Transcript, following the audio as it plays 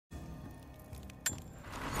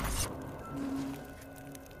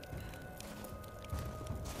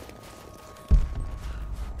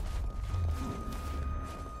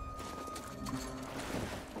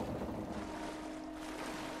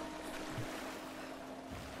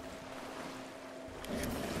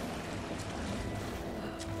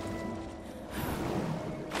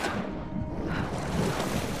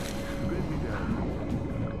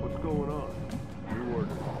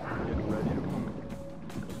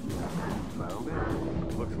found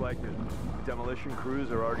it? Looks like the demolition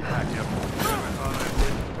crews are already packing up.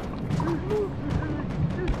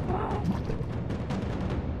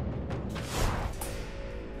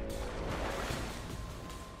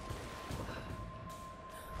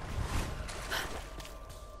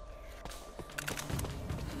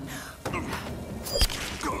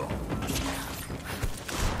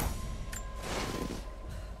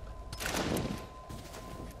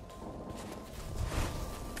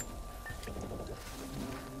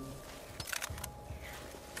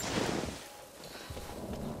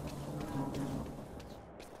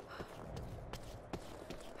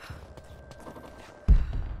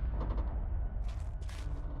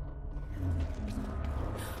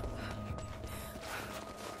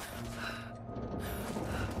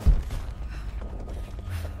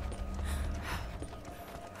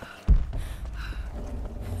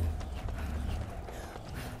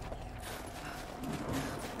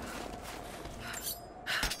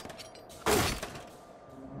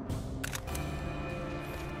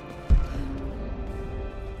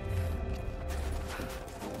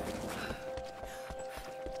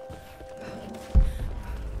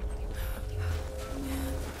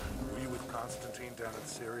 Down in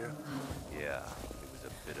Syria? Yeah, it was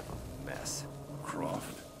a bit of a mess.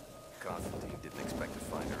 Croft? Constantine didn't expect to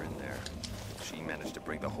find her in there. She managed to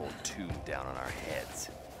bring the whole tomb down on our heads.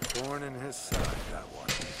 Thorn in his side, that one.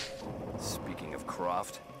 Speaking of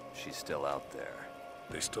Croft, she's still out there.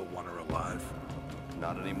 They still want her alive?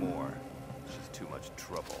 Not anymore. She's too much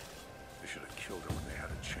trouble. They should have killed her when they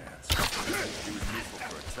had a chance. She was useful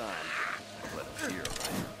for a time, but let us hear,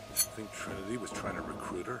 right? Think Trinity was trying to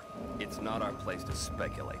recruit her? It's not our place to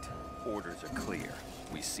speculate. Orders are clear.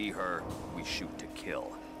 We see her, we shoot to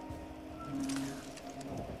kill.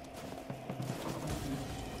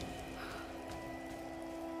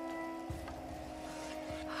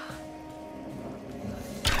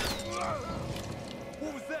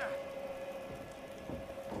 What was that?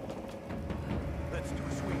 Let's do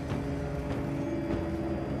a sweep.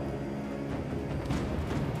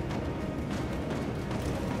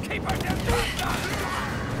 Keep her down!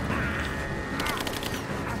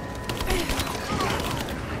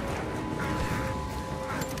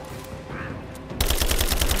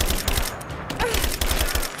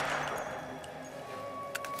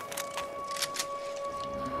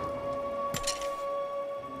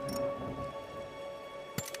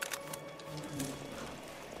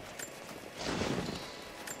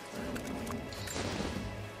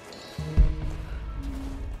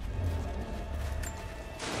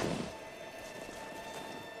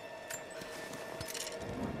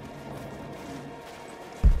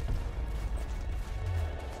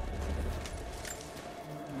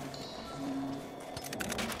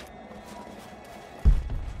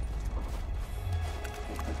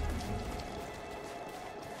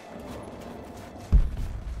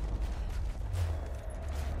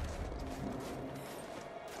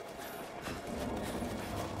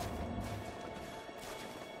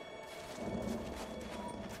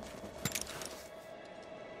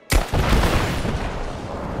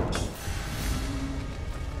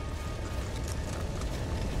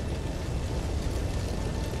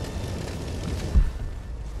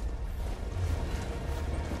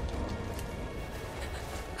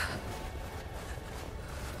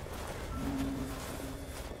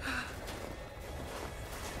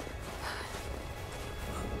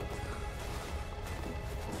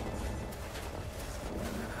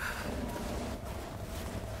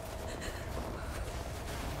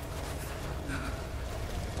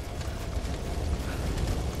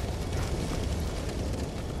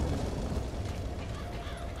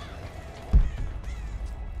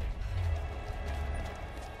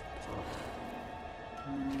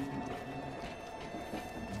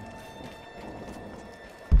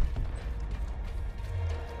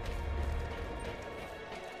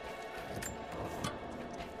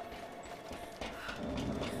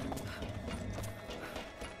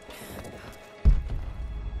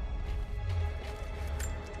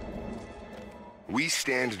 We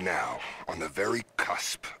stand now on the very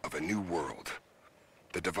cusp of a new world.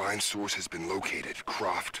 The divine source has been located.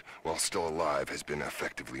 Croft, while still alive, has been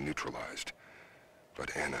effectively neutralized.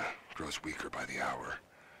 But Anna grows weaker by the hour.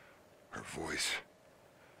 Her voice,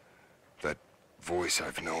 that voice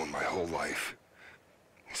I've known my whole life,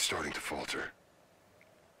 is starting to falter.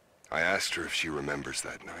 I asked her if she remembers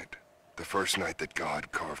that night. The first night that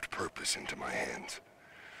God carved purpose into my hands.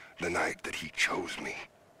 The night that he chose me.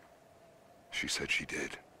 She said she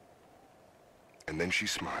did. And then she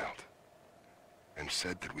smiled and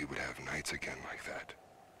said that we would have nights again like that,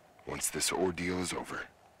 once this ordeal is over.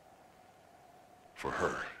 For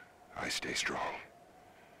her, I stay strong.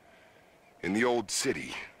 In the old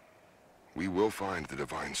city, we will find the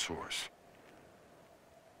divine source.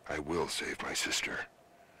 I will save my sister,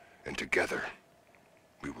 and together,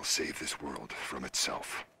 we will save this world from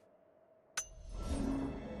itself.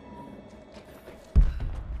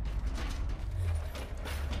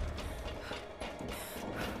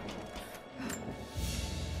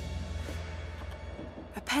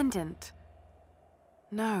 A pendant?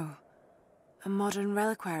 No. A modern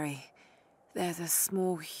reliquary. There's a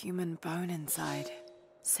small human bone inside.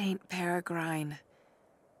 Saint Peregrine,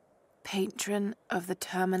 patron of the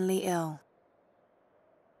terminally ill.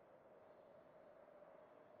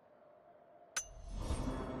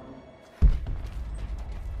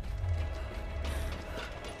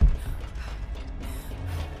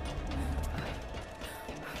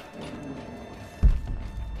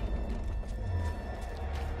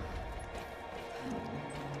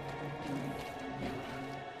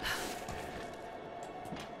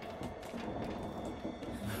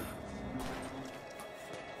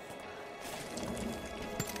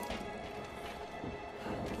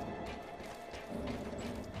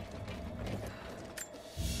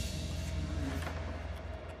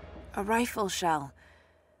 A rifle shell,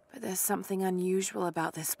 but there's something unusual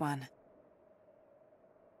about this one.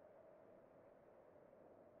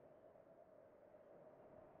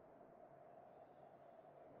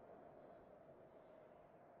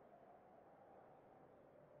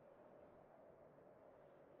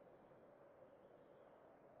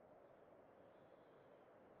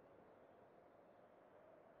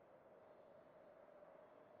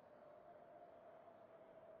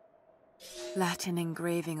 Latin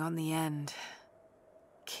engraving on the end.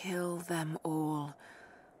 Kill them all.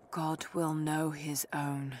 God will know his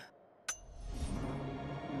own.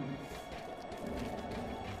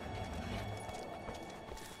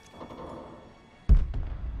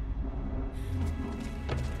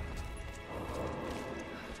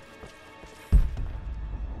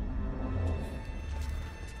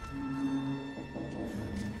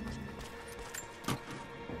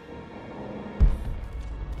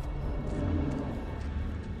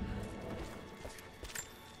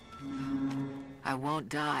 I won't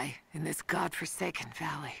die in this godforsaken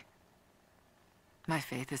valley. My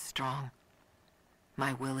faith is strong.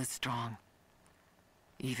 My will is strong.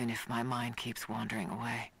 Even if my mind keeps wandering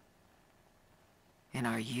away. In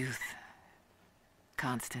our youth,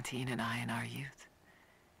 Constantine and I in our youth,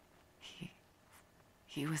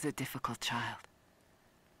 he was a difficult child.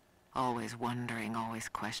 Always wondering, always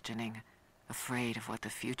questioning, afraid of what the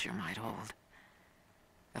future might hold.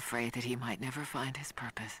 Afraid that he might never find his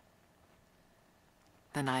purpose.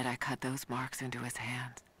 The night I cut those marks into his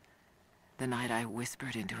hands, the night I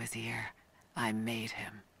whispered into his ear, I made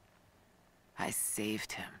him. I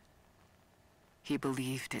saved him. He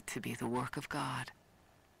believed it to be the work of God,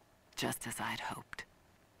 just as I'd hoped.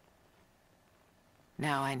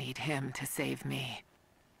 Now I need him to save me.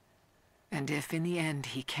 And if in the end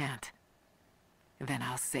he can't, then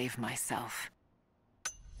I'll save myself.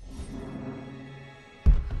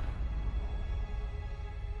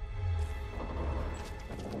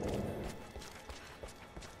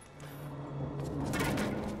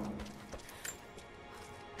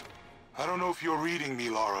 I don't know if you're reading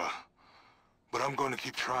me, Lara, but I'm going to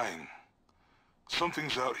keep trying.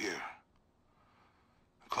 Something's out here.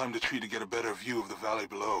 I climbed a tree to get a better view of the valley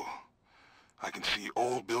below. I can see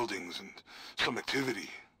old buildings and some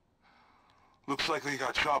activity. Looks like they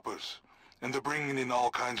got choppers, and they're bringing in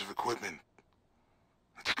all kinds of equipment.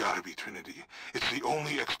 It's gotta be Trinity. It's the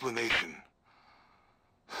only explanation.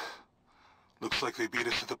 Looks like they beat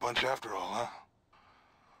us to the punch after all, huh?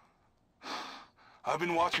 I've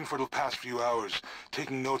been watching for the past few hours,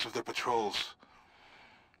 taking notes of their patrols.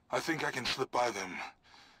 I think I can slip by them,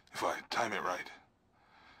 if I time it right.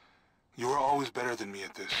 You are always better than me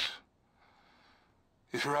at this.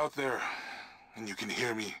 If you're out there, and you can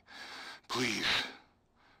hear me, please,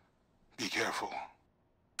 be careful.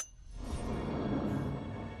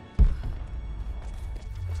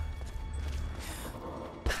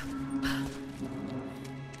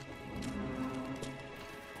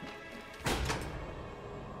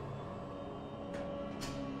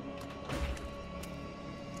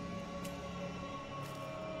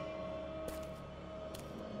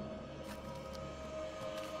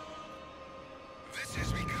 This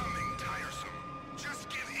is becoming tiresome. Just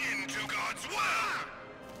give in to God's will!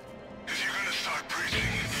 If you're gonna start preaching,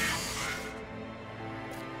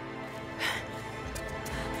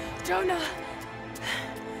 Jonah!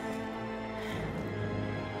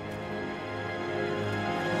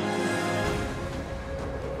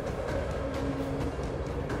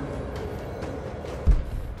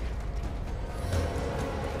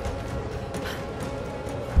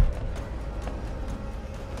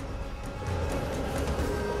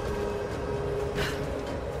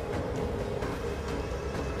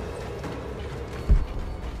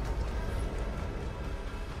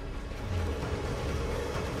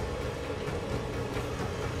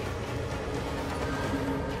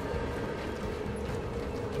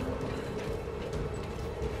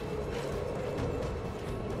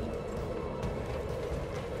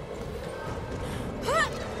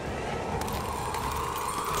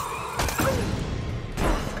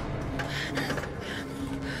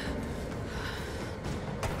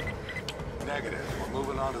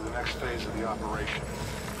 next phase of the operation.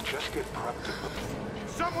 Just get prepped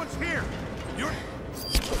to... Someone's here! You're...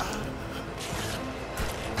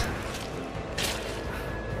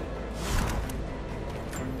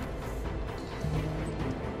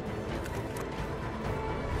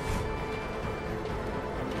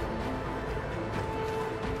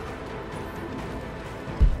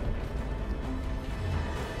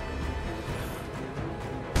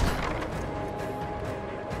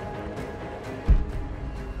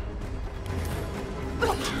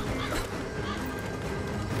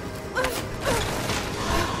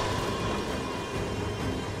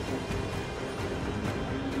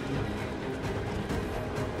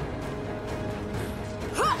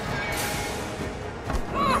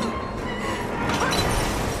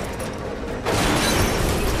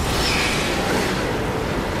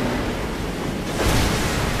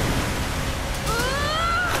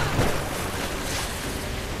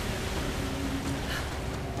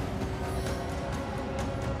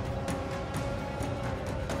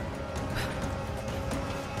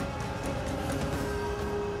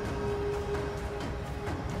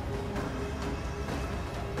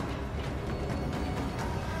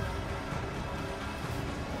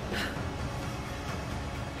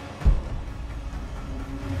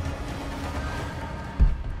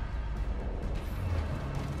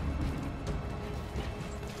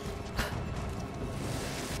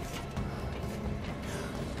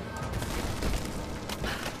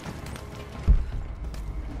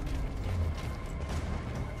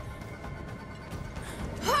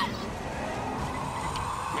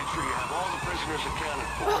 Accounted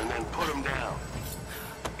for, and then put them down.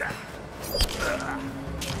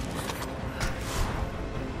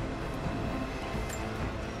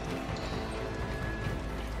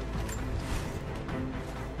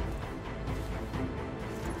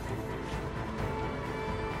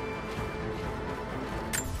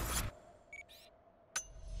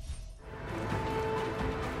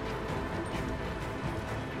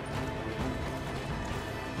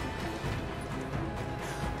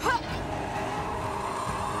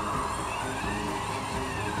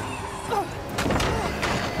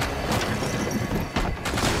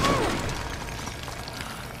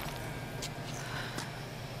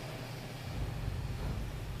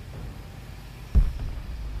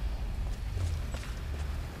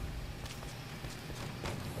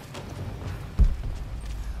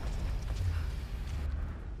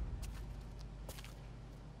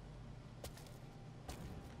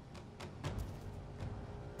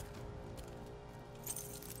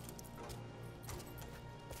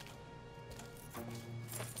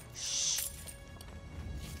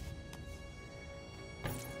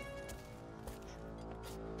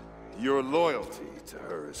 Your loyalty to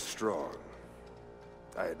her is strong.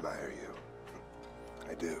 I admire you.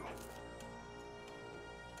 I do.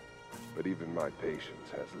 But even my patience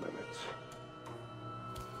has limits.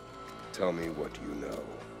 Tell me what you know.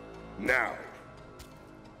 Now!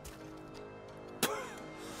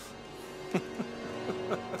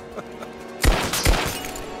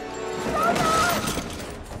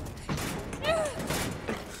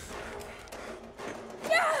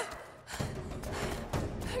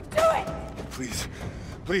 Please,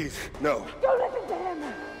 please, no. Don't listen to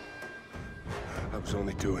him! I was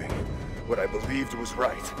only doing what I believed was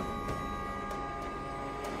right.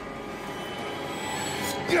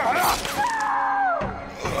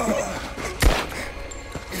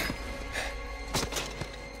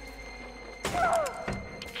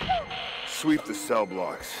 Sweep the cell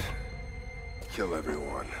blocks. Kill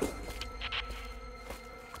everyone.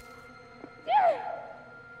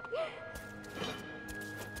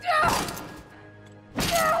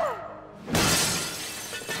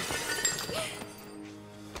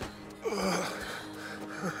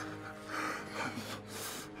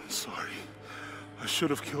 I should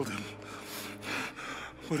have killed him.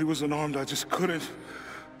 But he was unarmed, I just couldn't.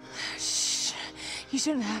 Shh. You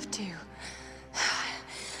shouldn't have to.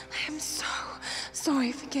 I am so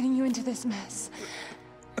sorry for getting you into this mess.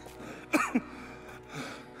 I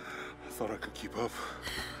thought I could keep up.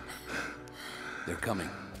 They're coming.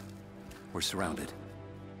 We're surrounded.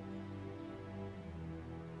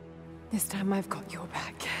 This time I've got your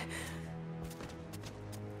back.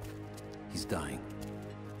 He's dying.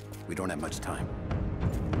 We don't have much time.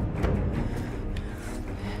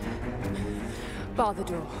 Bar the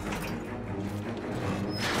door.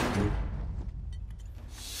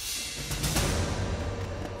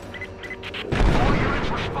 All units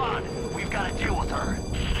respond. We've got to deal with her.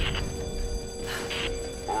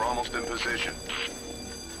 We're almost in position.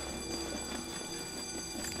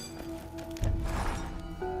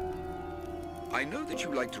 I know that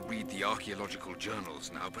you like to read the archaeological journals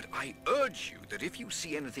now, but I urge you that if you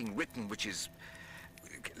see anything written which is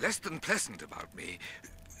less than pleasant about me,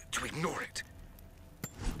 to ignore it.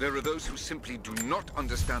 There are those who simply do not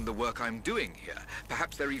understand the work I'm doing here.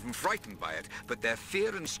 Perhaps they're even frightened by it, but their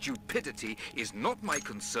fear and stupidity is not my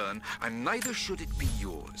concern, and neither should it be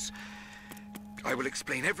yours. I will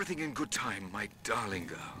explain everything in good time, my darling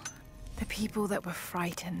girl. The people that were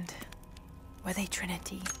frightened, were they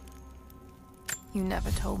Trinity? You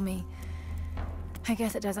never told me. I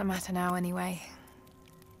guess it doesn't matter now anyway.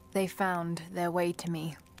 They found their way to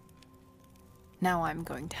me. Now I'm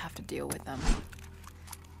going to have to deal with them.